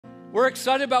We're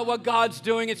excited about what God's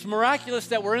doing. It's miraculous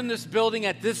that we're in this building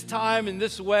at this time in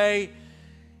this way.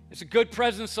 It's a good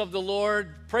presence of the Lord.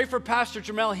 Pray for Pastor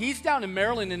Jamel. He's down in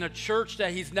Maryland in a church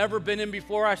that he's never been in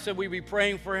before. I said we'd be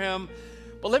praying for him.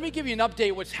 But let me give you an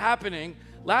update what's happening.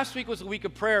 Last week was a week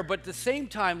of prayer, but at the same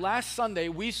time, last Sunday,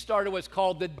 we started what's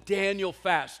called the Daniel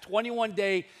Fast,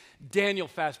 21-day Daniel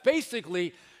Fast.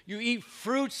 Basically, you eat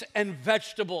fruits and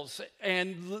vegetables.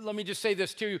 And let me just say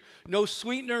this to you. No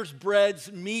sweeteners,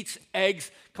 breads, meats,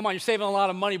 eggs. Come on, you're saving a lot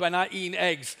of money by not eating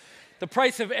eggs. The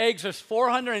price of eggs is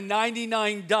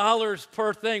 $499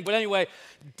 per thing. But anyway,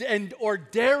 or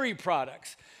dairy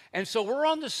products. And so we're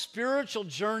on the spiritual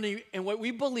journey, and what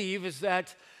we believe is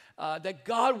that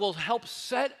God will help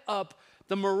set up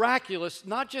the miraculous,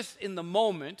 not just in the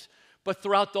moment, but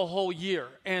throughout the whole year.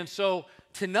 And so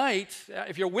tonight,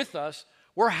 if you're with us,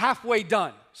 we're halfway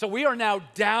done. So we are now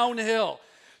downhill.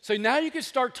 So now you can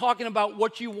start talking about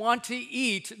what you want to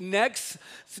eat next,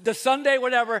 the Sunday,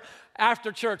 whatever,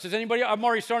 after church. Is anybody, I'm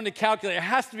already starting to calculate. It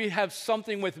has to have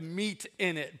something with meat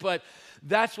in it, but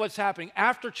that's what's happening.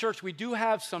 After church, we do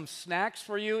have some snacks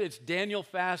for you. It's Daniel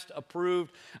Fast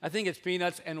approved. I think it's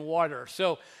peanuts and water.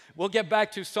 So we'll get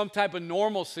back to some type of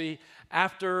normalcy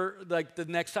after like the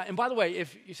next time. And by the way,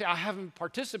 if you say, I haven't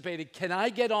participated, can I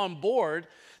get on board?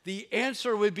 The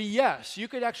answer would be yes. You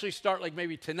could actually start like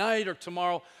maybe tonight or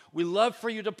tomorrow. We love for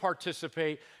you to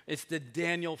participate. It's the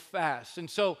Daniel Fast. And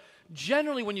so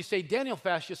generally when you say Daniel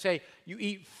Fast, you say you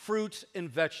eat fruits and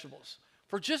vegetables.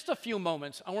 For just a few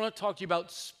moments, I want to talk to you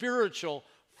about spiritual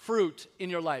fruit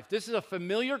in your life. This is a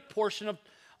familiar portion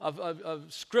of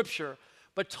Scripture,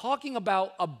 but talking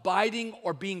about abiding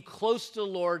or being close to the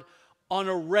Lord on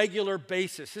a regular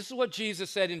basis. This is what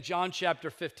Jesus said in John chapter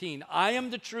 15. I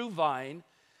am the true vine,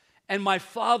 and my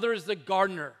Father is the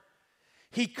gardener.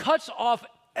 He cuts off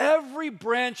every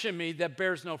branch in me that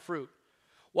bears no fruit,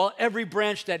 while every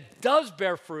branch that does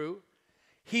bear fruit,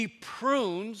 he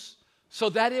prunes so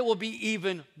that it will be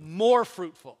even more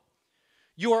fruitful.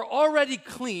 You are already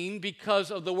clean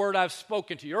because of the word I've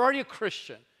spoken to you. You're already a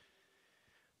Christian.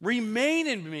 Remain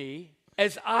in me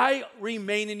as I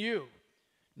remain in you.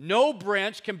 No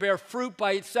branch can bear fruit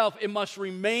by itself. It must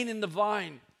remain in the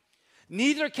vine.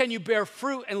 Neither can you bear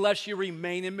fruit unless you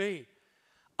remain in me.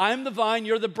 I'm the vine,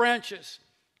 you're the branches.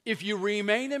 If you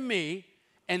remain in me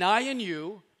and I in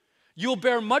you, you'll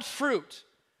bear much fruit.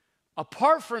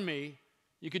 Apart from me,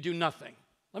 you could do nothing.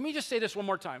 Let me just say this one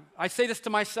more time. I say this to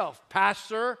myself.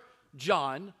 Pastor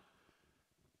John,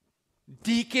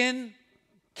 Deacon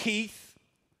Keith,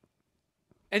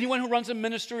 anyone who runs a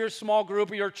ministry or a small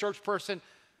group or you're a church person,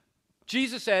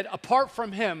 Jesus said, apart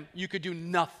from him, you could do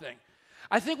nothing.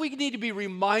 I think we need to be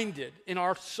reminded in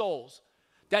our souls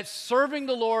that serving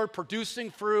the Lord,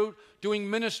 producing fruit, doing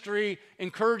ministry,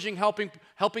 encouraging, helping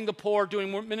the poor,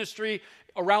 doing ministry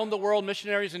around the world,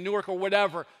 missionaries in Newark or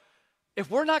whatever, if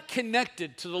we're not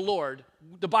connected to the Lord,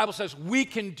 the Bible says we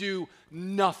can do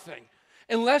nothing.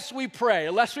 Unless we pray,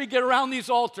 unless we get around these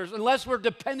altars, unless we're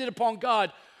dependent upon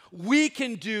God, we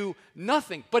can do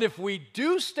nothing. But if we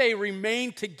do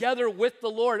remain together with the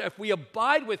Lord, if we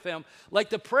abide with him, like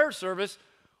the prayer service,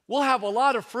 we'll have a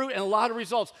lot of fruit and a lot of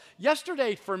results.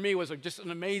 Yesterday for me was just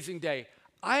an amazing day.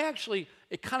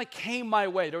 It kind of came my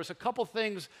way. There was a couple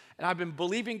things, and I've been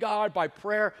believing God by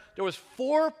prayer. There was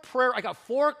I got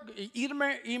four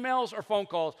emails or phone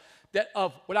calls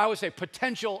of what I would say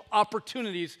potential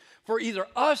opportunities for either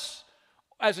us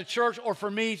as a church or for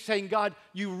me saying, God,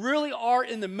 you really are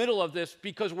in the middle of this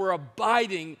because we're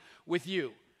abiding with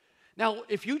you. Now,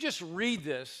 if you just read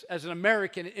this as an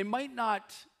American, it might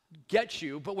not get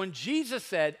you, but when Jesus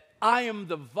said, I am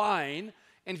the vine,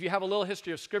 and if you have a little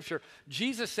history of Scripture,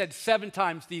 Jesus said 7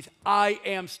 times these I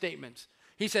am statements.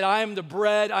 He said, I am the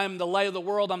bread, I am the light of the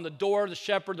world, I'm the door, the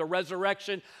shepherd, the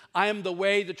resurrection, I am the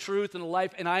way, the truth, and the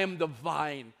life, and I am the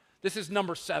vine. This is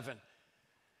number 7.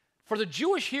 For the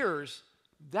Jewish hearers,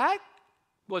 that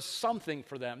was something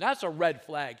for them. That's a red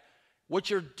flag.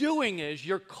 What you're doing is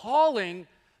you're calling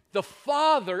the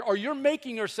Father, or you're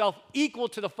making yourself equal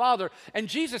to the Father. And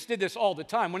Jesus did this all the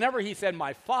time. Whenever he said,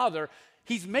 my Father,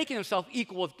 he's making himself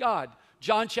equal with God.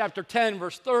 John chapter 10,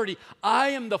 verse 30, I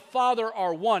am the Father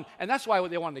are one. And that's why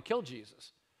they wanted to kill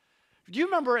Jesus. Do you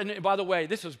remember, and by the way,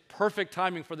 this is perfect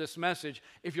timing for this message.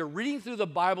 If you're reading through the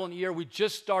Bible in a year, we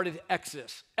just started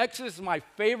Exodus. Exodus is my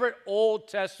favorite Old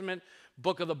Testament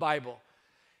book of the Bible.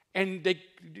 And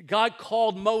God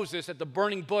called Moses at the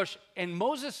burning bush, and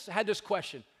Moses had this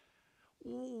question.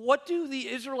 What do the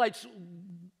Israelites,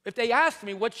 if they asked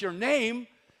me, what's your name?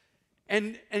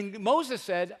 And Moses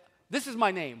said, this is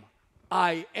my name.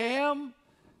 I am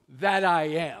that I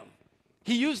am.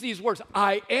 He used these words,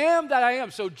 I am that I am.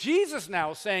 So Jesus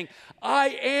now is saying, I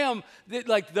am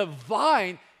like the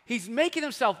vine. He's making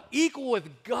himself equal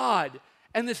with God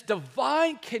and this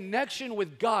divine connection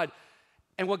with God.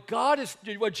 And what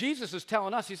Jesus is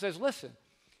telling us, he says, listen,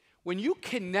 when you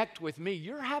connect with me,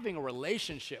 you're having a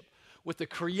relationship with the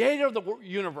creator of the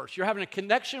universe. You're having a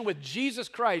connection with Jesus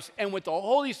Christ and with the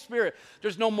Holy Spirit.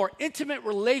 There's no more intimate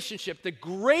relationship. The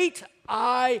great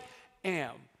I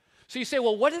am. So you say,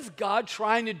 well, what is God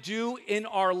trying to do in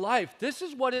our life? This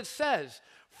is what it says.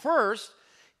 First,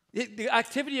 the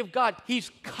activity of God, he's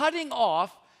cutting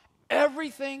off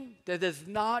everything that does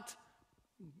not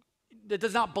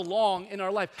belong in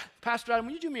our life. Pastor Adam,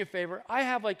 will you do me a favor? I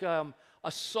have like a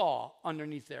saw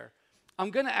underneath there. I'm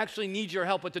going to actually need your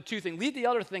help with the two things. Leave the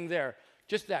other thing there.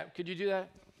 Just that. Could you do that?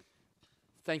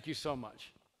 Thank you so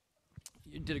much.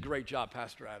 You did a great job,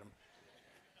 Pastor Adam.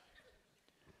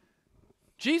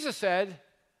 Jesus said,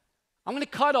 I'm going to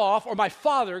cut off, or my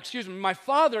Father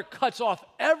cuts off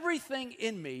everything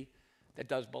in me that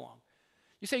does belong.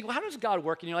 You say, well, how does God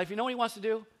work in your life? You know what he wants to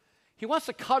do? He wants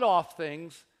to cut off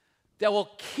things that will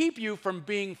keep you from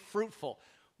being fruitful.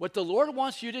 What the Lord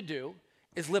wants you to do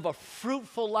is live a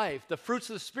fruitful life. The fruits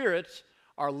of the Spirit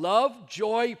are love,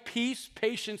 joy, peace,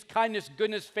 patience, kindness,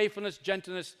 goodness, faithfulness,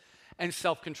 gentleness, and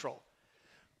self-control.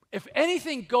 If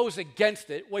anything goes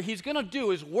against it, what he's going to do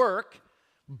is work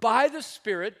by the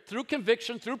Spirit, through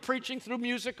conviction, through preaching, through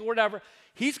music, or whatever.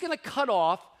 He's going to cut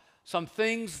off some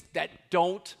things that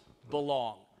don't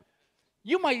belong.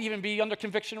 You might even be under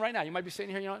conviction right now. You might be sitting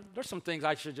here, you know, there's some things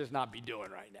I should just not be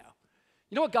doing right now.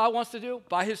 You know what God wants to do?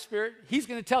 By his Spirit, he's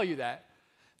going to tell you that.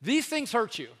 These things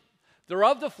hurt you. They're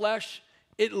of the flesh.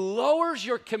 It lowers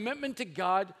your commitment to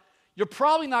God. You're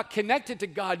probably not connected to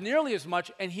God nearly as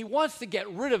much, and he wants to get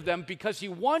rid of them because he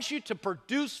wants you to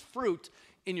produce fruit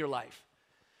in your life.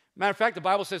 Matter of fact, the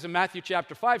Bible says in Matthew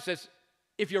chapter 5, says,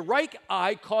 if your right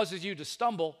eye causes you to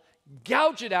stumble,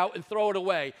 gouge it out and throw it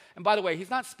away. And by the way, he's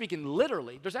not speaking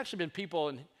literally. There's actually been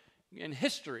people in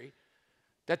history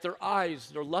that their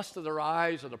lust of their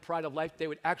eyes or the pride of life, they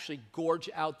would actually gorge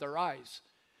out their eyes.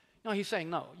 No, he's saying,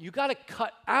 no, you got to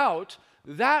cut out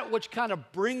that which kind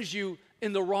of brings you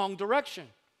in the wrong direction.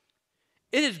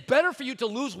 It is better for you to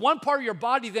lose one part of your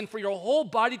body than for your whole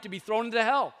body to be thrown into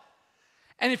hell.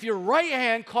 And if your right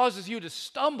hand causes you to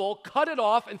stumble, cut it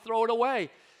off and throw it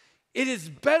away. It is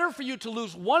better for you to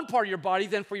lose one part of your body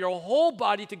than for your whole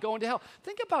body to go into hell.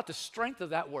 Think about the strength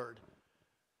of that word.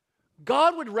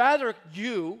 God would rather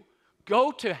you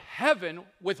go to heaven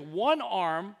with one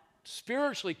arm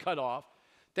spiritually cut off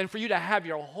than for you to have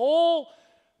your whole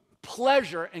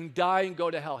pleasure and die and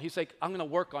go to hell. He's like, I'm going to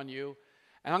work on you,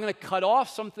 and I'm going to cut off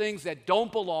some things that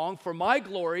don't belong for my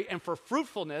glory and for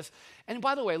fruitfulness. And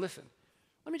by the way, listen,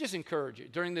 let me just encourage you.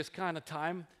 During this kind of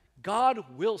time, God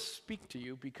will speak to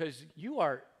you because you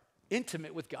are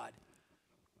intimate with God.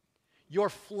 Your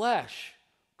flesh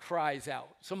cries out.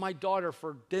 So my daughter,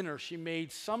 for dinner, she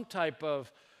made some type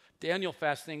of Daniel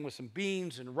fast thing with some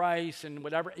beans and rice and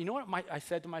whatever. You know what I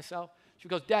said to myself? She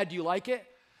goes, Dad, do you like it?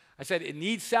 I said, it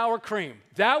needs sour cream.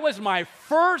 That was my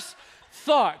first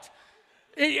thought.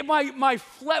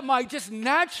 My just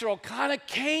natural kind of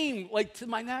came like to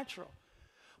my natural.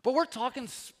 But we're talking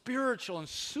spiritual and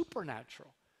supernatural.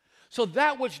 So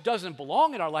that which doesn't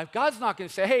belong in our life, God's not going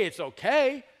to say, hey, it's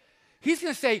okay. He's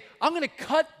going to say, I'm going to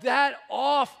cut that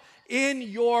off in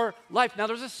your life. Now,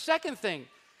 there's a second thing.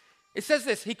 It says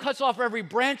this, he cuts off every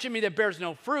branch in me that bears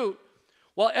no fruit,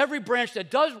 while every branch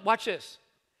that does, watch this.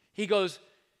 He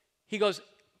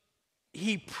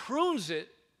prunes it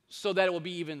so that it will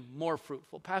be even more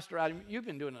fruitful. Pastor Adam, you've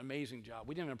been doing an amazing job.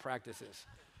 We didn't even practice this.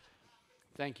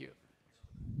 Thank you.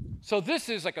 So this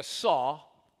is like a saw,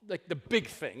 like the big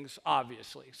things,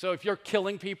 obviously. So if you're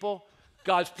killing people,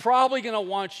 God's probably going to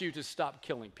want you to stop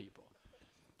killing people.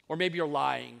 Or maybe you're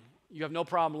lying. You have no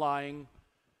problem lying.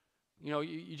 You know,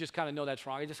 you just kind of know that's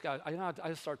wrong. I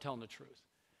just start telling the truth.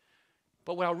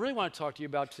 But what I really want to talk to you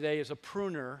about today is a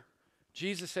pruner.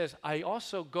 Jesus says, I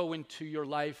also go into your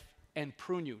life and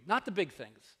prune you. Not the big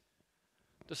things,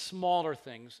 the smaller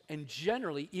things, and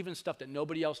generally even stuff that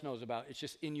nobody else knows about. It's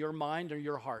just in your mind or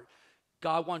your heart.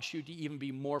 God wants you to even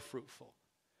be more fruitful.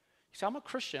 You say, I'm a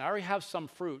Christian. I already have some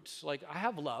fruits. Like, I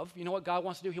have love. You know what God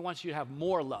wants to do? He wants you to have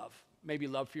more love. Maybe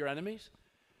love for your enemies.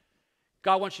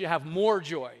 God wants you to have more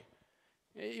joy.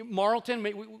 Marlton,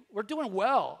 we're doing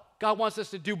well. God wants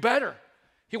us to do better.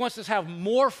 He wants us to have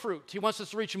more fruit. He wants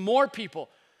us to reach more people.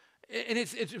 And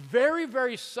it's very,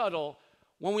 very subtle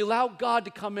when we allow God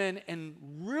to come in and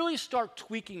really start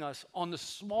tweaking us on the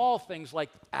small things like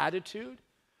attitude,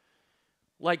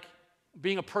 like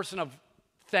being a person of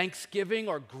thanksgiving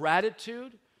or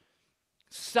gratitude,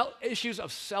 issues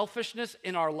of selfishness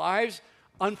in our lives,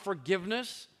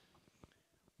 unforgiveness,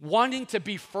 wanting to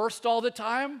be first all the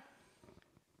time.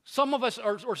 Some of us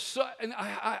are so, and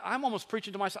I'm almost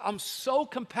preaching to myself, I'm so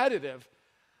competitive.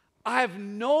 I have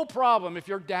no problem if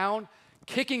you're down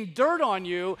kicking dirt on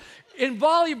you in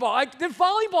volleyball. The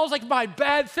volleyball is like my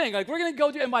bad thing. Like we're going to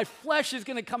go do, and my flesh is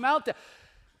going to come out there.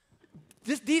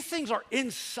 These things are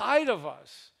inside of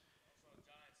us.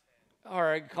 All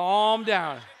right, calm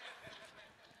down.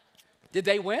 Did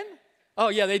they win? Oh,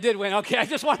 yeah, they did win. Okay, I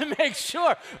just want to make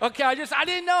sure. Okay, I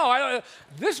didn't know.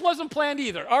 This wasn't planned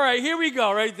either. All right, here we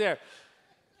go, right there.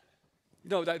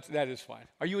 No, that is fine.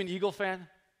 Are you an Eagle fan?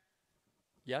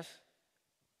 Yes?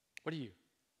 What are you?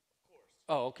 Of course.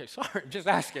 Oh, okay, sorry, just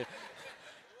asking.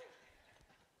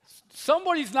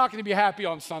 Somebody's not going to be happy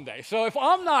on Sunday. So if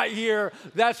I'm not here,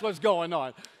 that's what's going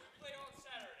on. We play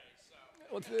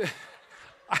on Saturday,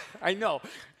 so. I know.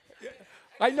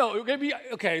 I know. It could be,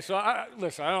 okay, so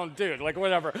listen, I don't do it, like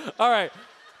whatever. All right.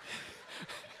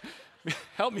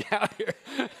 Help me out here.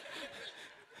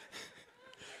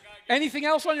 Anything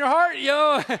else on your heart?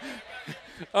 Yo.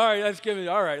 All right, that's good.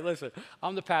 All right, listen.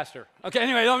 I'm the pastor. Okay,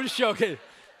 anyway, I'm just joking.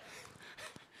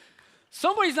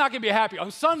 Somebody's not going to be happy. On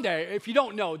Sunday, if you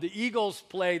don't know, the Eagles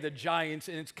play the Giants,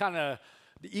 and it's kind of,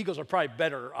 the Eagles are probably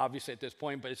better, obviously, at this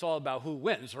point, but it's all about who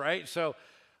wins, right? So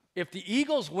if the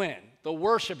Eagles win, the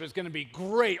worship is going to be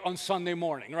great on Sunday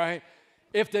morning, right?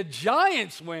 If the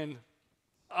Giants win,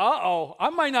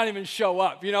 I might not even show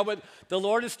up, but the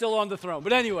Lord is still on the throne.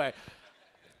 But anyway,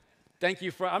 thank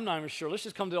you I'm not even sure. Let's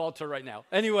just come to the altar right now.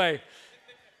 Anyway,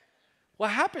 what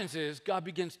happens is God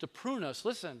begins to prune us,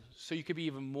 listen, so you can be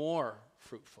even more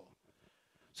fruitful.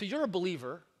 So you're a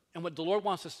believer, and what the Lord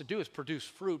wants us to do is produce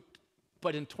fruit.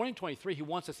 But in 2023, he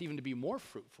wants us even to be more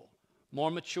fruitful, more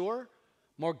mature,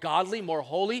 more godly, more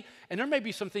holy. And there may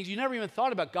be some things you never even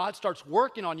thought about. God starts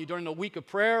working on you during the week of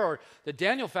prayer or the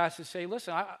Daniel fast to say,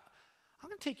 listen, I'm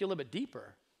going to take you a little bit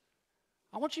deeper.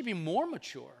 I want you to be more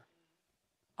mature.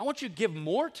 I want you to give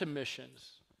more to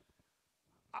missions.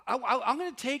 I'm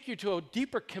going to take you to a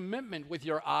deeper commitment with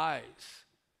your eyes.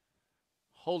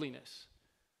 Holiness.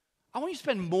 I want you to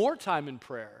spend more time in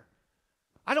prayer.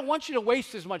 I don't want you to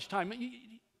waste as much time.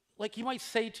 Like he might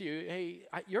say to you, hey,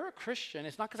 you're a Christian.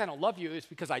 It's not because I don't love you. It's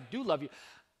because I do love you.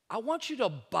 I want you to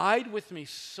abide with me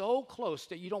so close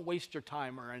that you don't waste your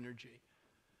time or energy.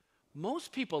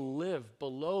 Most people live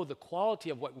below the quality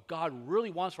of what God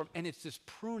really wants from them, and it's this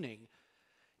pruning.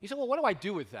 You say, well, what do I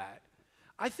do with that?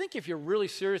 I think if you're really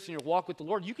serious in your walk with the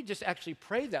Lord, you can just actually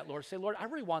pray that, Lord. Say, Lord, I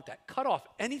really want that. Cut off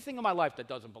anything in my life that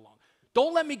doesn't belong.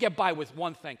 Don't let me get by with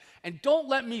one thing. And don't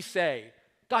let me say,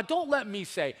 God, don't let me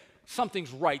say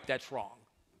something's right that's wrong.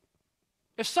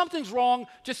 If something's wrong,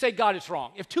 just say, God, it's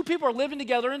wrong. If two people are living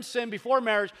together in sin before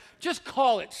marriage, just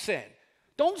call it sin.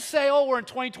 Don't say, oh, we're in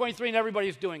 2023 and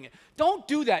everybody's doing it. Don't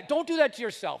do that. Don't do that to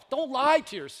yourself. Don't lie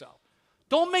to yourself.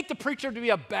 Don't make the preacher to be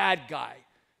a bad guy.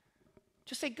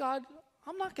 Just say, God,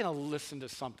 I'm not going to listen to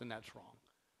something that's wrong.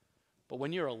 But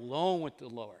when you're alone with the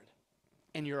Lord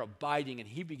and you're abiding and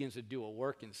he begins to do a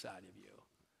work inside of you,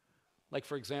 like,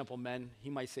 for example, men, he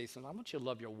might say something, I want you to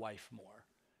love your wife more.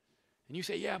 And you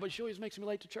say, yeah, but she always makes me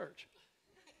late to church.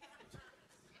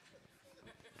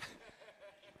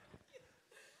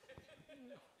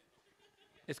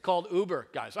 It's called Uber,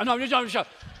 guys. I'm just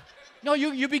No,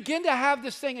 you begin to have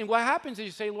this thing, and what happens is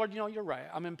you say, Lord, you're right.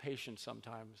 I'm impatient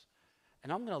sometimes.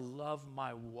 And I'm going to love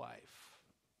my wife.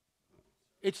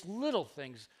 It's little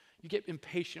things. You get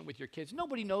impatient with your kids.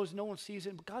 Nobody knows, no one sees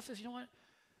it. But God says, you know what?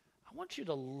 I want you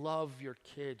to love your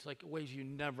kids like ways you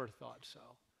never thought so.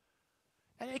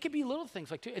 And it could be little things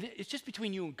like, too. It's just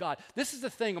between you and God. This is the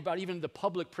thing about even the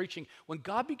public preaching. When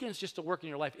God begins just to work in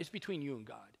your life, it's between you and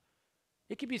God.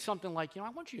 It could be something like, I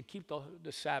want you to keep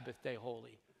the Sabbath day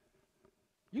holy.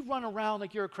 You run around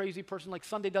like you're a crazy person, like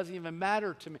Sunday doesn't even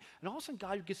matter to me. And all of a sudden,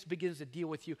 God begins to deal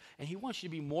with you, and he wants you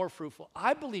to be more fruitful.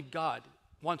 I believe God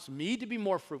wants me to be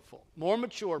more fruitful, more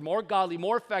mature, more godly,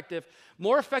 more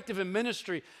effective in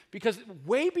ministry, because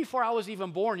way before I was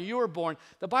even born, you were born,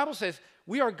 the Bible says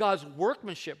we are God's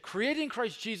workmanship, created in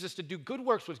Christ Jesus to do good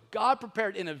works, which God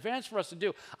prepared in advance for us to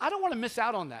do. I don't want to miss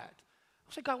out on that.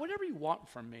 I say, God, whatever you want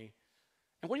from me,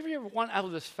 and whatever you ever want out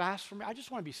of this fast for me, I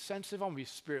just want to be sensitive. I want to be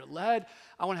spirit-led.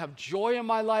 I want to have joy in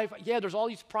my life. Yeah, there's all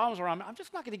these problems around me. I'm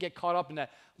just not going to get caught up in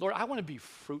that. Lord, I want to be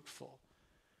fruitful.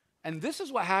 And this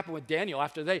is what happened with Daniel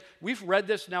after we've read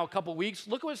this now a couple weeks.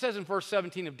 Look what it says in verse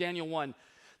 17 of Daniel 1.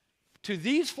 To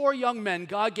these 4 young men,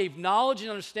 God gave knowledge and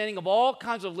understanding of all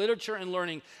kinds of literature and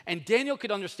learning, and Daniel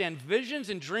could understand visions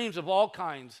and dreams of all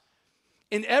kinds.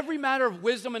 In every matter of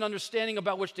wisdom and understanding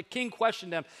about which the king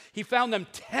questioned them, he found them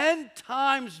 10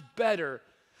 times better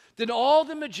than all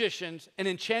the magicians and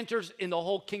enchanters in the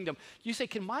whole kingdom. You say,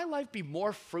 can my life be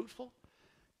more fruitful?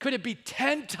 Could it be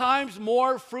 10 times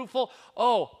more fruitful?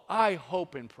 Oh, I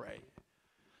hope and pray.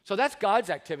 So that's God's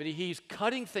activity. He's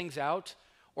cutting things out,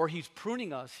 or he's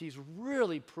pruning us. He's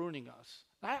really pruning us.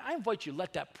 I invite you,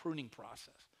 let that pruning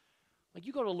process. Like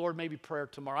you go to the Lord, maybe prayer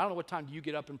tomorrow. I don't know what time do you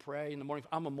get up and pray in the morning.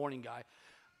 I'm a morning guy.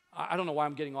 I don't know why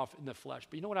I'm getting off in the flesh,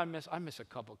 but you know what I miss? I miss a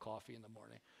cup of coffee in the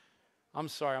morning. I'm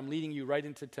sorry, I'm leading you right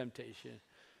into temptation.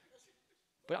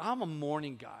 But I'm a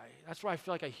morning guy. That's where I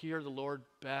feel like I hear the Lord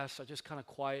best. I just kind of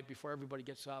quiet before everybody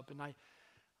gets up. And I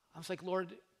was like, Lord,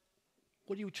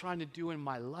 what are you trying to do in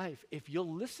my life? If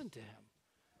you'll listen to him,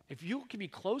 if you can be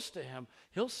close to him,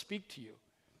 he'll speak to you.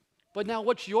 But now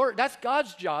that's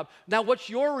God's job. Now what's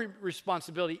your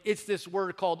responsibility? It's this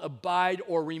word called abide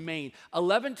or remain.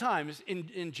 11 times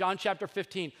in John chapter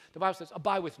 15, the Bible says,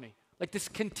 abide with me. Like this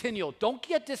continual. Don't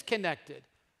get disconnected.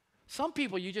 Some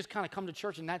people, you just kind of come to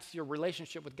church and that's your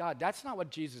relationship with God. That's not what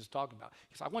Jesus is talking about.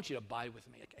 He says, I want you to abide with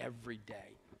me like every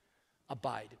day.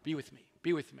 Abide. Be with me.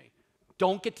 Be with me.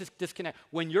 Don't get disconnected.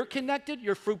 When you're connected,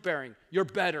 you're fruit-bearing. You're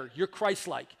better. You're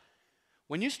Christ-like.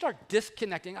 When you start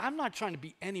disconnecting, I'm not trying to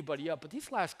beat anybody up, but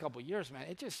these last couple of years, man,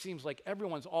 it just seems like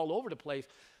everyone's all over the place.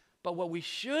 But what we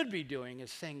should be doing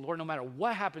is saying, Lord, no matter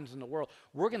what happens in the world,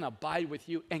 we're going to abide with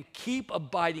you and keep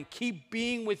abiding, keep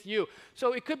being with you.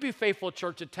 So it could be faithful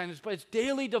church attendance, but it's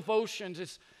daily devotions.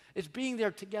 It's being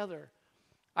there together.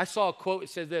 I saw a quote. It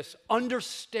said this,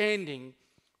 understanding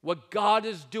what God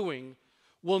is doing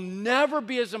will never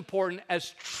be as important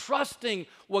as trusting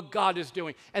what God is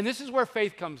doing. And this is where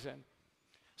faith comes in.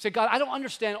 Say, God, I don't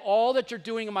understand all that you're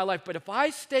doing in my life, but if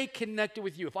I stay connected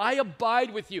with you, if I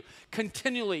abide with you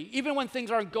continually, even when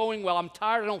things aren't going well, I'm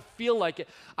tired, I don't feel like it,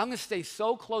 I'm going to stay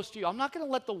so close to you. I'm not going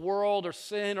to let the world or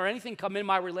sin or anything come in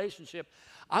my relationship.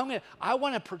 I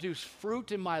want to produce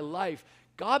fruit in my life.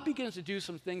 God begins to do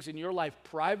some things in your life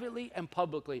privately and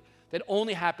publicly that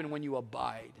only happen when you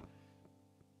abide.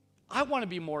 I want to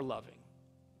be more loving.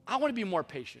 I want to be more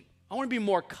patient. I want to be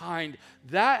more kind.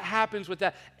 That happens with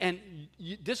that. And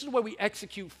this is where we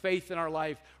execute faith in our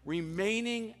life,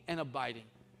 remaining and abiding.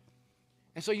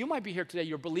 And so you might be here today,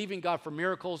 you're believing God for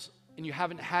miracles and you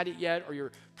haven't had it yet, or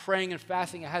you're praying and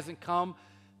fasting, it hasn't come.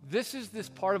 This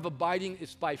part of abiding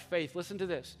is by faith. Listen to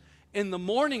this. In the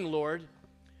morning, Lord,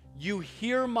 you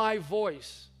hear my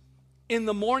voice. In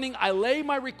the morning, I lay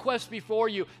my request before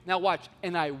you. Now watch,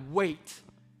 and I wait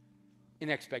in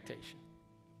expectation.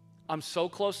 I'm so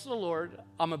close to the Lord,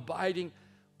 I'm abiding,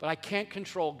 but I can't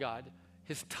control God.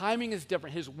 His timing is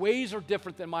different. His ways are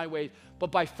different than my ways. But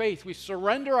by faith, we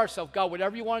surrender ourselves. God,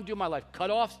 whatever you want to do in my life,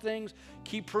 cut off things,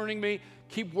 keep pruning me,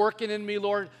 keep working in me,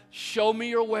 Lord. Show me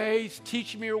your ways,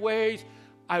 teach me your ways.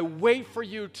 I wait for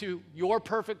you to your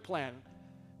perfect plan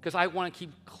because I want to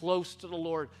keep close to the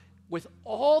Lord. With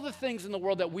all the things in the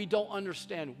world that we don't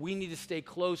understand, we need to stay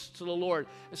close to the Lord.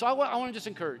 And so I want to just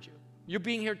encourage you. You're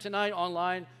being here tonight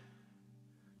online.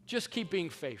 Just keep being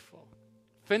faithful.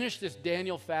 Finish this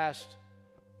Daniel fast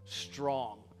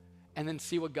strong and then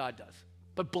see what God does.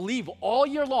 But believe all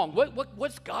year long.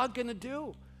 What's God going to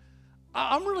do?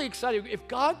 I'm really excited. If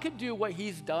God could do what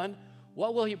he's done,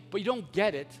 what will he? But you don't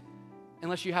get it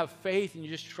unless you have faith and you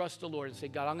just trust the Lord and say,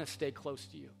 God, I'm going to stay close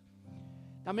to you.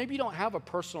 Now, maybe you don't have a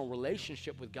personal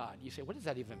relationship with God. You say, what does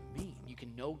that even mean? You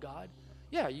can know God?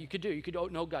 Yeah, you could do. You could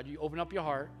know God. You open up your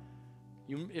heart.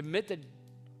 You admit that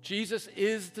Jesus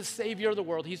is the Savior of the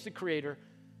world. He's the creator.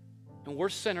 And we're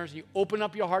sinners. You open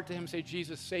up your heart to him and say,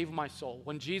 Jesus, save my soul.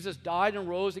 When Jesus died and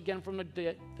rose again from the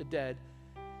dead,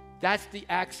 that's the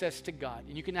access to God.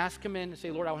 And you can ask him in and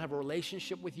say, Lord, I want to have a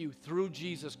relationship with you through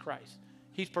Jesus Christ.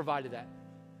 He's provided that.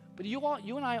 But you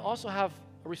and I also have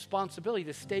a responsibility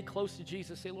to stay close to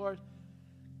Jesus. Say, Lord,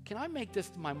 can I make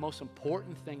this my most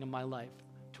important thing in my life?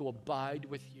 To abide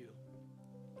with you,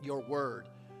 your word,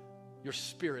 your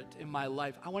spirit in my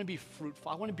life. I want to be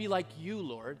fruitful. I want to be like you,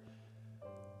 Lord.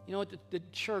 You know, at the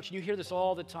church, and you hear this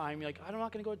all the time. You're like, I'm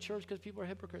not going to go to church because people are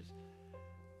hypocrites.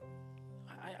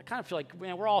 I kind of feel like,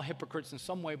 man, we're all hypocrites in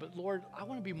some way, but Lord, I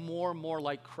want to be more and more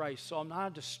like Christ, so I'm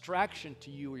not a distraction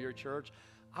to you or your church.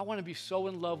 I want to be so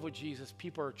in love with Jesus,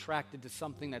 people are attracted to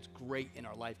something that's great in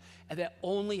our life, and that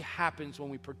only happens when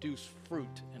we produce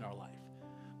fruit in our life.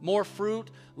 More fruit,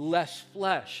 less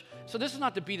flesh. So this is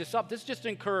not to beat us up. This is just to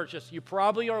encourage us. You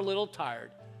probably are a little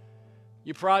tired.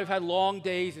 You probably have had long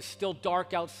days. It's still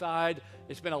dark outside.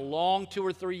 It's been a long 2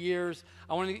 or 3 years.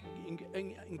 I want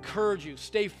to encourage you.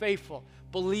 Stay faithful.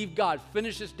 Believe God.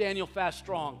 Finish this Daniel fast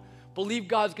strong. Believe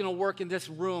God's going to work in this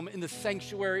room, in the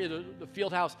sanctuary, the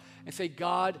field house, and say,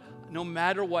 God, no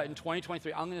matter what, in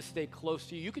 2023, I'm going to stay close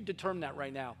to you. You can determine that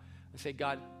right now and say,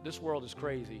 God, this world is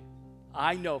crazy.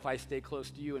 I know if I stay close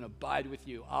to you and abide with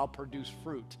you, I'll produce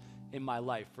fruit in my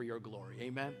life for your glory.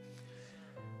 Amen?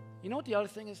 You know what the other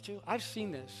thing is, too? I've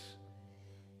seen this.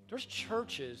 There's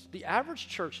churches, the average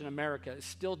church in America is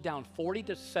still down 40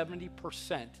 to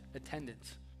 70%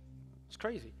 attendance. It's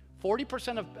crazy.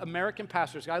 40% of American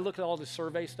pastors, I look at all the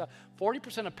survey stuff,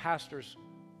 40% of pastors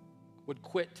would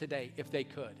quit today if they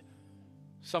could.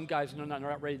 Some guys are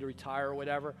not ready to retire or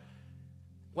whatever.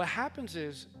 What happens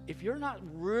is, if you're not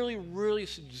really, really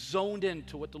zoned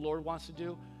into what the Lord wants to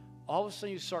do, all of a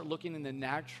sudden you start looking in the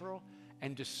natural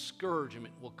and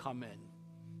discouragement will come in.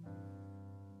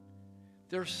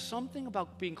 There's something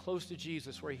about being close to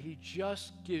Jesus where he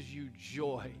just gives you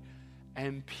joy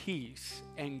and peace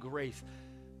and grace.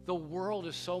 The world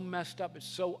is so messed up. It's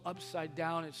so upside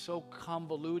down. It's so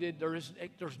convoluted. There's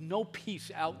no peace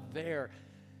out there.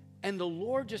 And the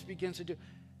Lord just begins to do.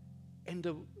 And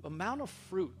the amount of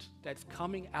fruit that's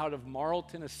coming out of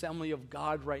Marlton Assembly of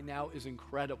God right now is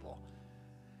incredible.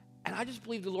 And I just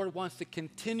believe the Lord wants to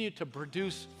continue to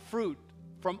produce fruit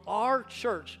from our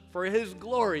church for his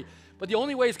glory. But the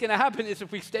only way it's going to happen is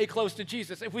if we stay close to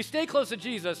Jesus. If we stay close to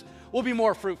Jesus, we'll be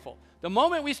more fruitful. The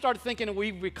moment we start thinking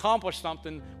we've accomplished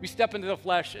something, we step into the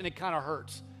flesh and it kind of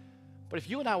hurts. But if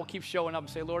you and I will keep showing up and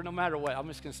say, Lord, no matter what, I'm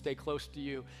just going to stay close to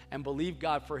you and believe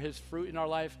God for his fruit in our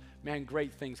life, man,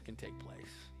 great things can take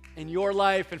place in your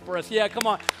life and for us. Yeah, come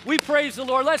on. We praise the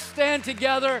Lord. Let's stand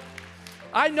together.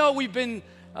 I know we've been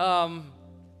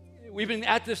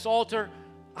at this altar.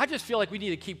 I just feel like we need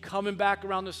to keep coming back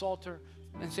around this altar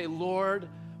and say, Lord,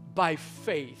 by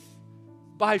faith,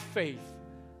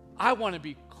 I want to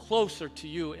be closer to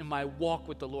you in my walk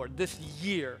with the Lord this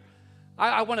year.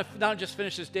 I want to not just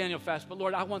finish this Daniel fast, but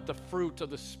Lord, I want the fruit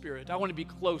of the Spirit. I want to be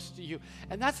close to you.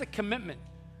 And that's a commitment.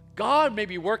 God may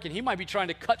be working. He might be trying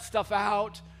to cut stuff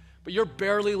out, but you're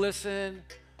barely listening.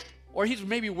 Or he's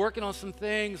maybe working on some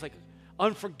things like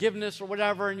unforgiveness or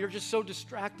whatever, and you're just so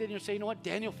distracted, and you're saying, you know what,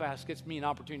 Daniel fast gets me an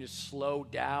opportunity to slow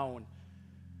down.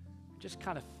 Just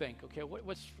kind of think, okay,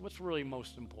 what's really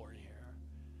most important here?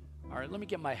 All right, let me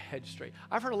get my head straight.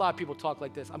 I've heard a lot of people talk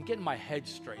like this. I'm getting my head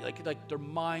straight. Like their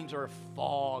minds are a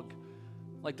fog.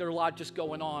 Like there's a lot just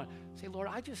going on. Say, Lord,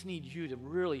 I just need you to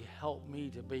really help me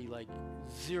to be like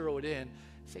zeroed in.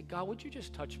 Say, God, would you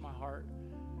just touch my heart?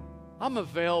 I'm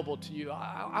available to you.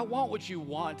 I want what you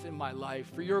want in my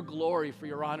life for your glory, for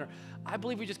your honor. I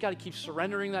believe we just got to keep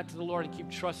surrendering that to the Lord and keep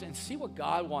trusting and see what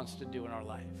God wants to do in our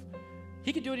life.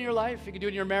 He could do it in your life. He could do it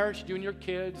in your marriage. He could do it in your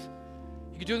kids.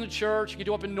 He could do it in the church. He could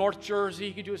do it up in North Jersey.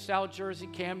 He could do it in South Jersey,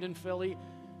 Camden, Philly.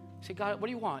 Say, God, what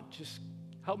do you want? Just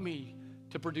help me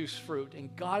to produce fruit.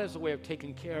 And God has a way of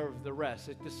taking care of the rest.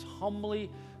 It's just humbly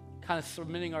kind of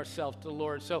submitting ourselves to the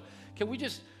Lord. So can we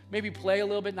just maybe play a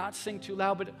little bit, not sing too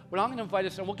loud, but what I'm going to invite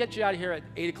us, and we'll get you out of here at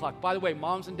 8 o'clock. By the way,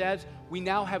 moms and dads, we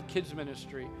now have kids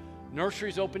ministry.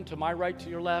 Nursery's open to my right, to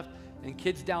your left, and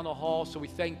kids down the hall, so we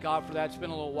thank God for that. It's been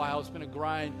a little while. It's been a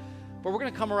grind. But we're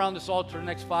going to come around this altar the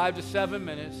next 5 to 7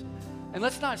 minutes, and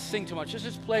let's not sing too much. Let's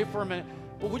just play for a minute.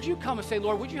 But would you come and say,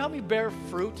 Lord, would you help me bear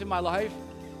fruit in my life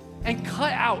and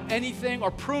cut out anything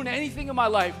or prune anything in my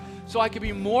life so I could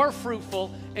be more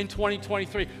fruitful in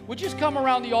 2023? Would you just come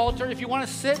around the altar? If you want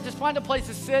to sit, just find a place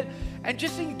to sit and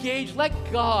just engage. Let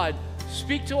God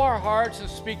speak to our hearts and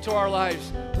speak to our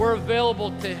lives. We're available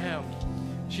to him.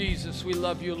 Jesus, we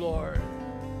love you, Lord.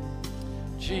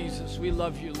 Jesus, we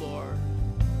love you, Lord.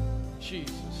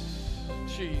 Jesus,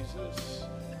 Jesus.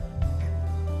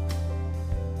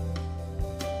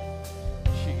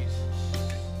 Jesus,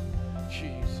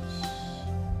 Jesus.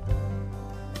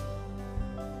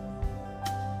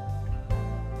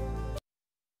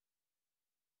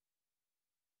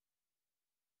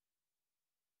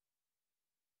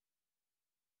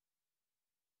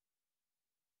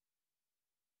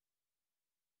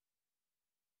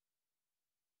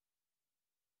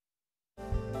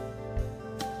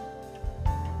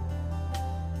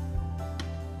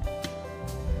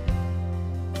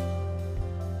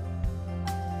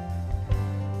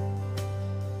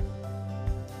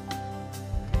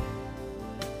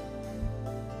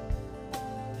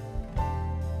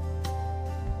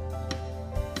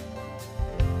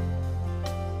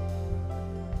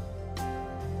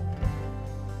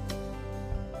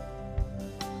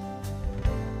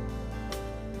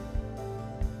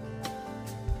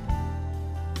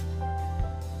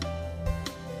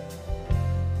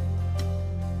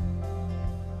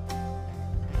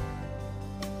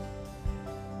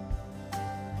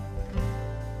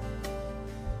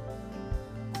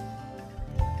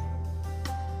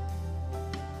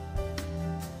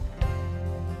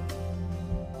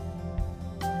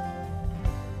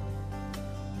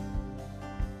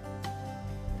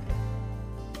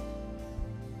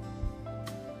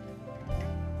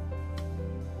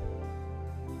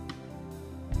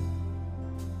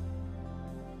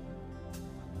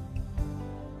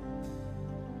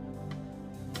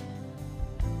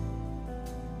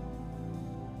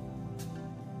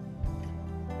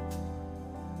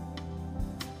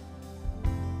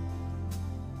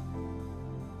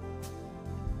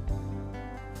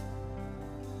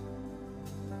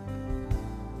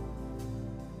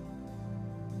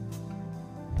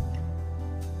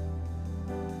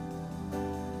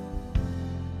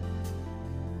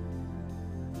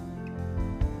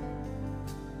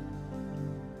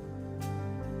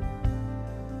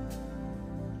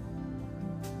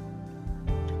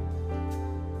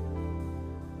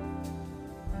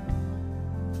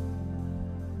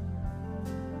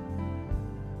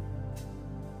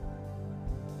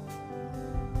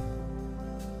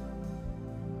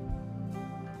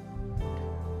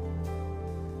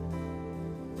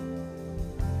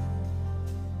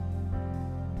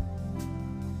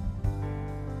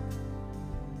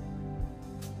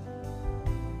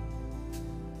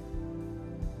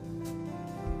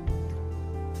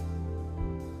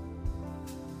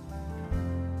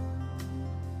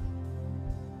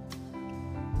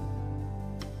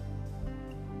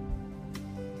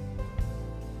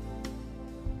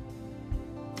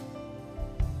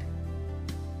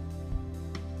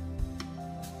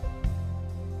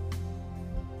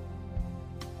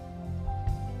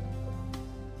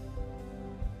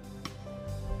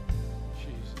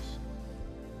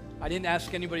 I didn't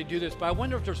ask anybody to do this, but I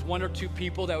wonder if there's one or two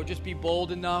people that would just be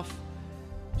bold enough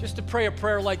just to pray a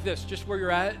prayer like this, just where you're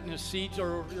at in a seat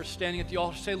or you're standing at the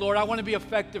altar. Say, Lord, I want to be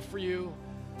effective for you.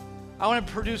 I want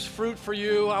to produce fruit for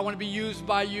you. I want to be used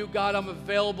by you. God, I'm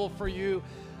available for you.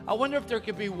 I wonder if there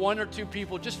could be one or two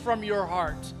people just from your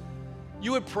heart.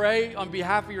 You would pray on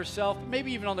behalf of yourself,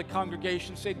 maybe even on the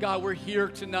congregation. Say, God, we're here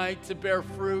tonight to bear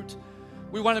fruit.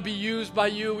 We want to be used by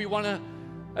you. We want to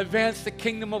advance the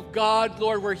kingdom of God.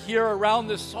 Lord, we're here around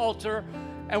this altar,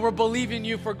 and we're believing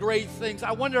you for great things.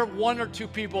 I wonder if one or two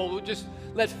people would just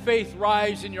let faith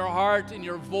rise in your heart, in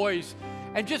your voice,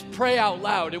 and just pray out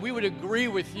loud. And we would agree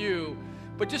with you,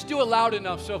 but just do it loud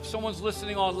enough so if someone's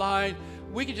listening online,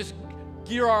 we could just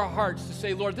gear our hearts to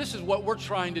say, Lord, this is what we're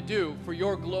trying to do for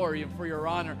your glory and for your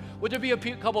honor. Would there be a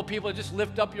couple people that just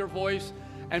lift up your voice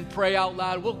and pray out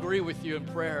loud? We'll agree with you in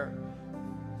prayer.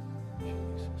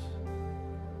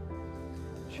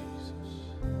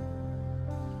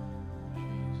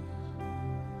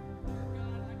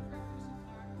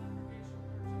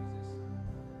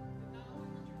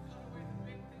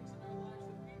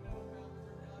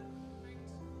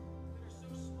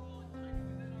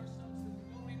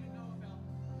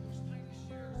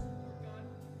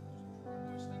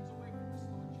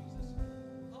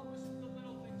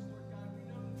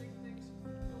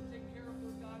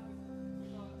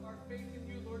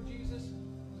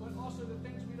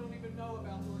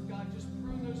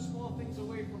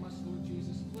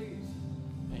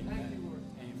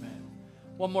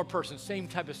 One more person, same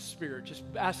type of spirit, just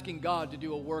asking God to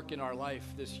do a work in our life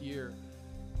this year.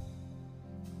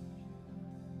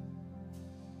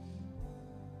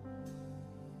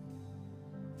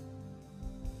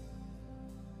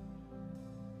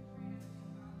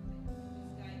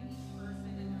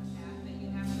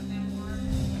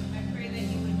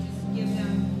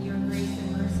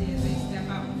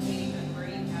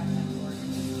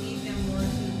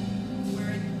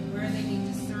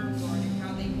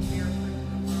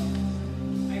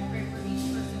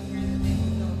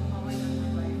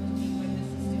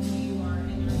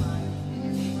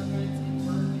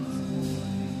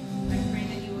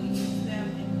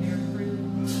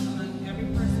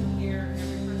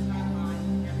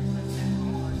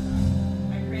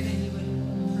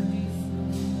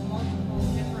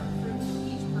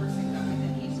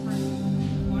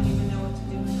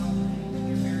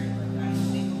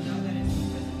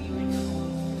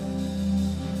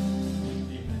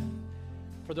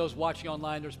 For those watching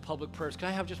online, there's public prayers. Can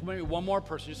I have just maybe one more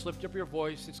person? Just lift up your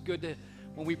voice. It's good to,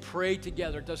 when we pray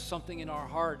together, it does something in our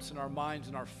hearts and our minds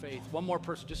and our faith. One more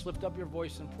person. Just lift up your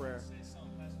voice in prayer.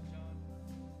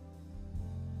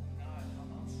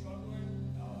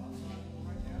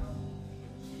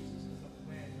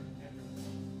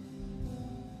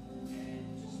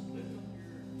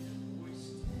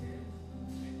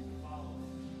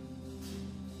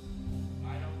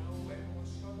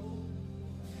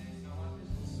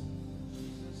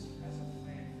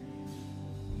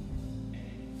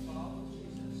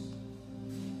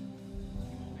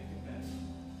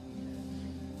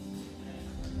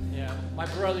 My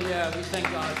brother, yeah, we thank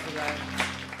God for that.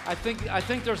 I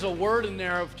think there's a word in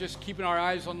there of just keeping our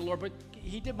eyes on the Lord. But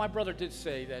my brother did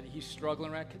say that he's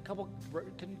struggling. Right? Can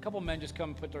a couple men just come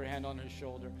and put their hand on his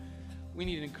shoulder? We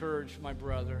need to encourage my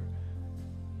brother.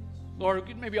 Lord,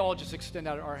 maybe all just extend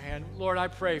out our hand. Lord, I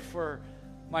pray for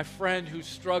my friend who's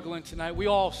struggling tonight. We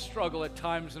all struggle at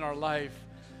times in our life.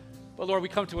 But Lord, we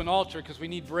come to an altar because we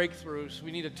need breakthroughs.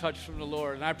 We need a touch from the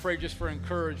Lord. And I pray just for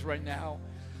encouragement right now.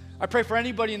 I pray for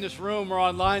anybody in this room or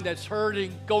online that's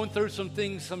hurting, going through some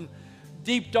things, some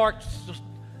deep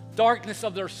darkness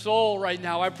of their soul right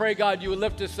now. I pray, God, you would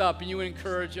lift us up and you would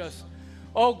encourage us.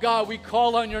 Oh, God, we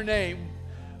call on your name.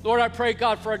 Lord, I pray,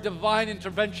 God, for a divine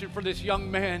intervention for this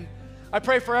young man. I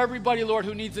pray for everybody, Lord,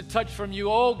 who needs a touch from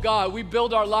you. Oh, God, we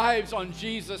build our lives on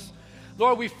Jesus.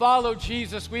 Lord, we follow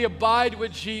Jesus. We abide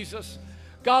with Jesus.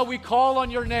 God, we call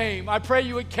on your name. I pray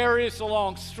you would carry us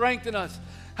along, strengthen us.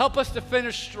 Help us to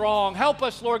finish strong. Help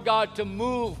us, Lord God, to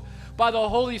move by the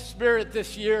Holy Spirit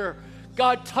this year.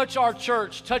 God, touch our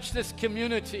church, touch this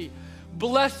community.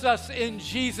 Bless us in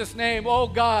Jesus' name. Oh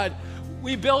God,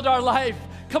 we build our life.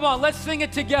 Come on, let's sing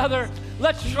it together.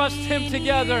 Let's trust him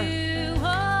together.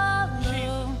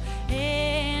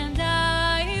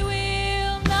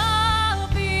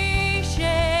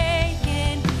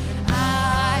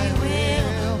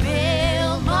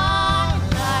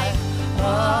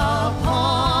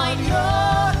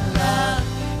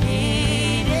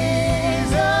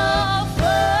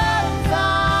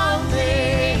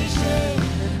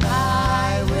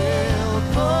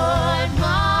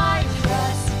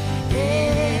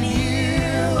 In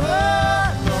you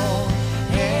alone.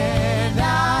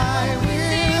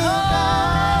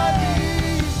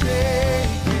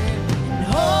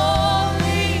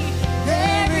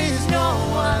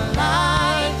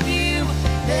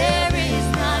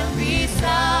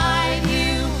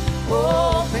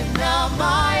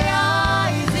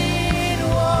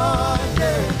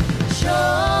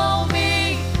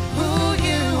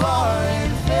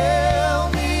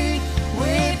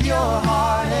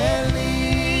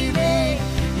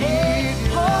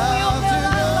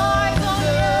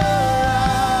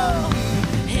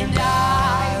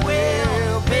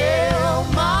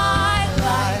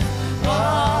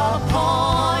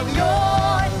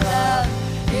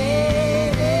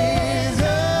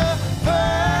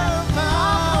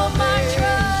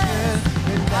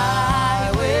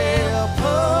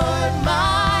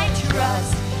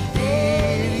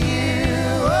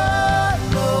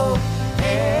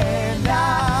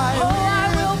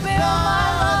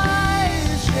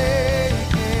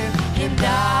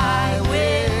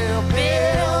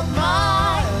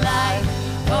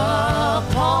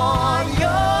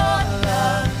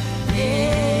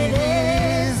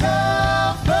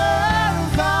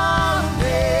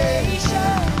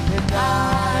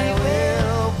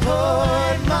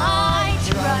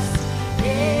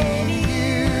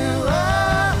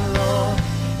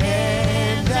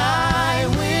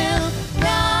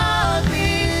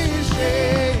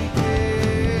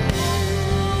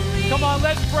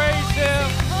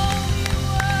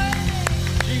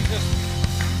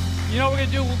 You know what we're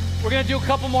gonna do? We're gonna do a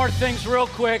couple more things real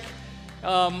quick.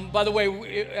 By the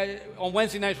way, on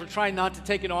Wednesday nights, we're trying not to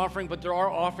take an offering, but there are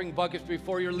offering buckets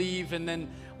before you leave, and then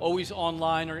always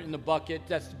online or in the bucket.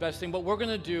 That's the best thing. But we're going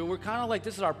to do, we're kind of like,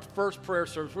 this is our first prayer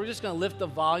service. We're just going to lift the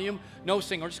volume. No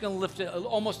singing. We're just going to lift it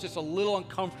almost just a little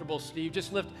uncomfortable, Steve.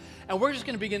 Just lift. And we're just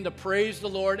going to begin to praise the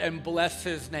Lord and bless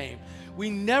his name. We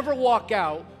never walk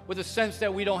out with a sense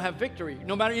that we don't have victory.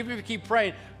 No matter, even if you keep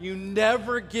praying, you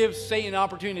never give Satan an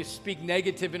opportunity to speak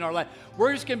negative in our life.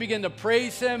 We're just going to begin to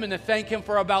praise him and to thank him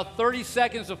for about 30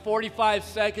 seconds to 45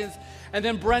 seconds. And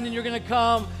then, Brendan, you're going to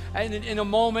come and in a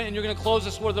moment, and you're going to close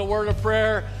us with a word of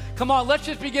prayer. Come on, let's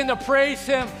just begin to praise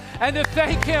him and to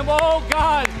thank him. Oh,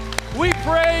 God, we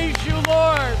praise you,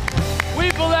 Lord.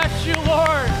 We bless you,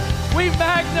 Lord. We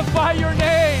magnify your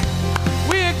name.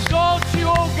 We exalt you,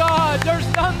 oh God. There's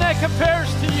none that compares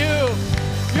to you.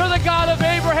 You're the God of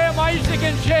Abraham, Isaac,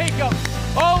 and Jacob.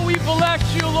 Oh, we bless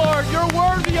you, Lord. You're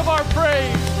worthy of our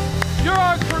praise. You're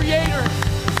our creator.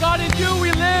 God, in you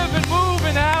we live and move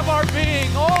and have our being.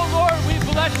 Oh, Lord, we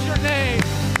bless your name.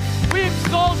 We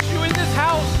exalt you in this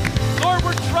house. Lord,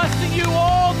 we're trusting you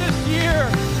all this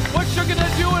year, what you're going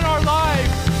to do in our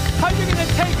lives, how you're going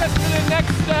to take us to the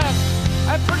next step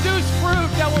and produce fruit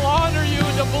that will honor you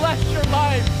and to bless your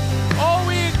life. Oh,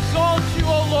 we exalt you,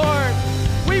 oh Lord.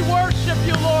 We worship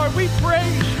you, Lord. We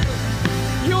praise you.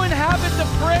 You inhabit the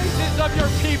praises of your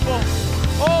people.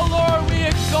 Oh, Lord, we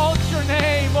exalt your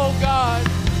name, oh God.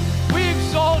 We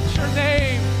exalt your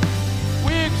name.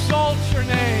 We exalt your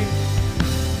name.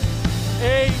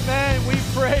 Amen. We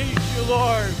praise you,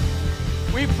 Lord.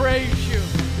 We praise you.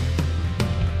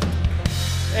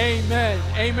 Amen.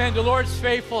 Amen. The Lord's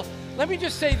faithful. Let me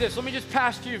just say this. Let me just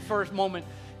pass to you for a moment.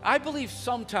 I believe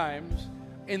sometimes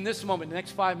in this moment, the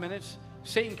next 5 minutes,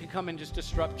 Satan can come and just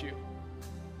disrupt you.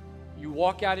 You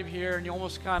walk out of here and you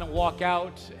almost kind of walk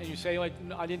out and you say, like,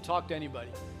 no, I didn't talk to anybody.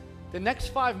 The next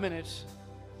 5 minutes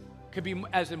could be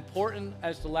as important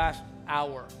as the last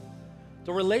hour.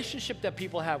 The relationship that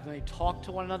people have when they talk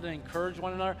to one another and encourage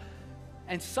one another.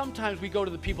 And sometimes we go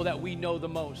to the people that we know the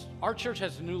most. Our church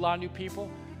has a lot of new people.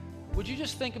 Would you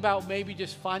just think about maybe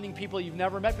just finding people you've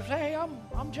never met before? Say, hey,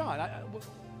 I'm John.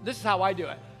 This is how I do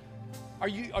it. Are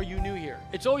you new here?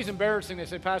 It's always embarrassing. They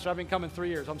say, Pastor, I've been coming 3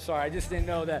 years. I'm sorry. I just didn't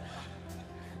know that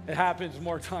it happens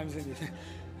more times than you think.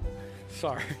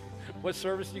 Sorry. What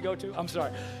service do you go to? I'm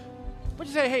sorry. But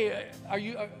you say, hey,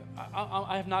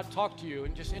 I have not talked to you,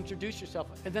 and just introduce yourself.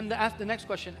 And then ask the next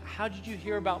question, how did you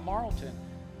hear about Marlton?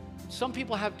 Some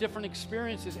people have different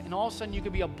experiences, and all of a sudden you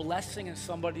could be a blessing in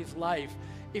somebody's life.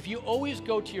 If you always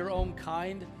go to your own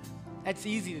kind, that's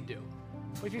easy to do.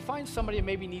 But if you find somebody that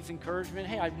maybe needs encouragement,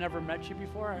 hey, I've never met you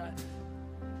before,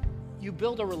 you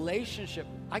build a relationship.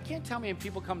 I can't tell me if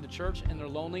people come to church and they're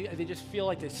lonely, they just feel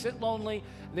like they sit lonely,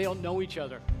 and they don't know each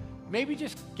other. Maybe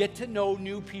just get to know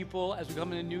new people as we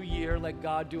come in a new year. Let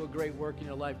God do a great work in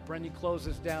your life. Brendan, close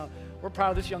this down. We're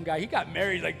proud of this young guy. He got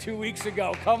married like 2 weeks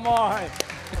ago. Come on.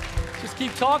 Just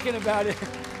keep talking about it.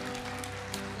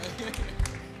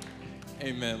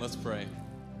 Amen. Let's pray.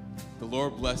 The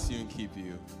Lord bless you and keep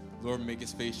you. The Lord make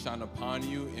his face shine upon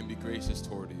you and be gracious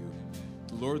toward you.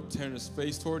 The Lord turn his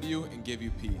face toward you and give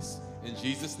you peace. In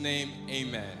Jesus' name,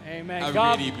 amen. Amen. Have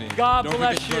God, a great evening. God Don't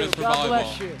bless forget to join you. us for God volleyball.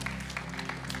 bless you.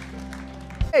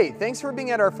 Hey, thanks for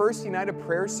being at our first United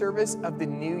Prayer service of the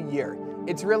new year.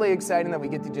 It's really exciting that we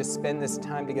get to just spend this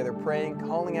time together praying,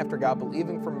 calling after God,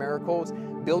 believing for miracles,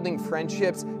 building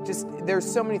friendships. Just there's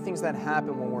so many things that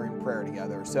happen when we're in prayer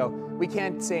together. So we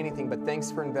can't say anything but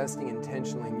thanks for investing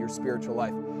intentionally in your spiritual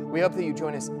life. We hope that you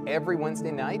join us every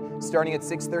Wednesday night, starting at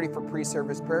 6:30 for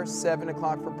pre-service prayer, 7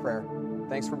 o'clock for prayer.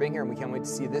 Thanks for being here, and we can't wait to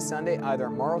see you this Sunday, either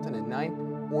at Marlton at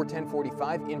 9 or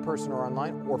 10:45 in person or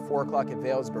online, or 4 o'clock at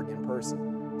Vailsburg in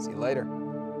person. See you later.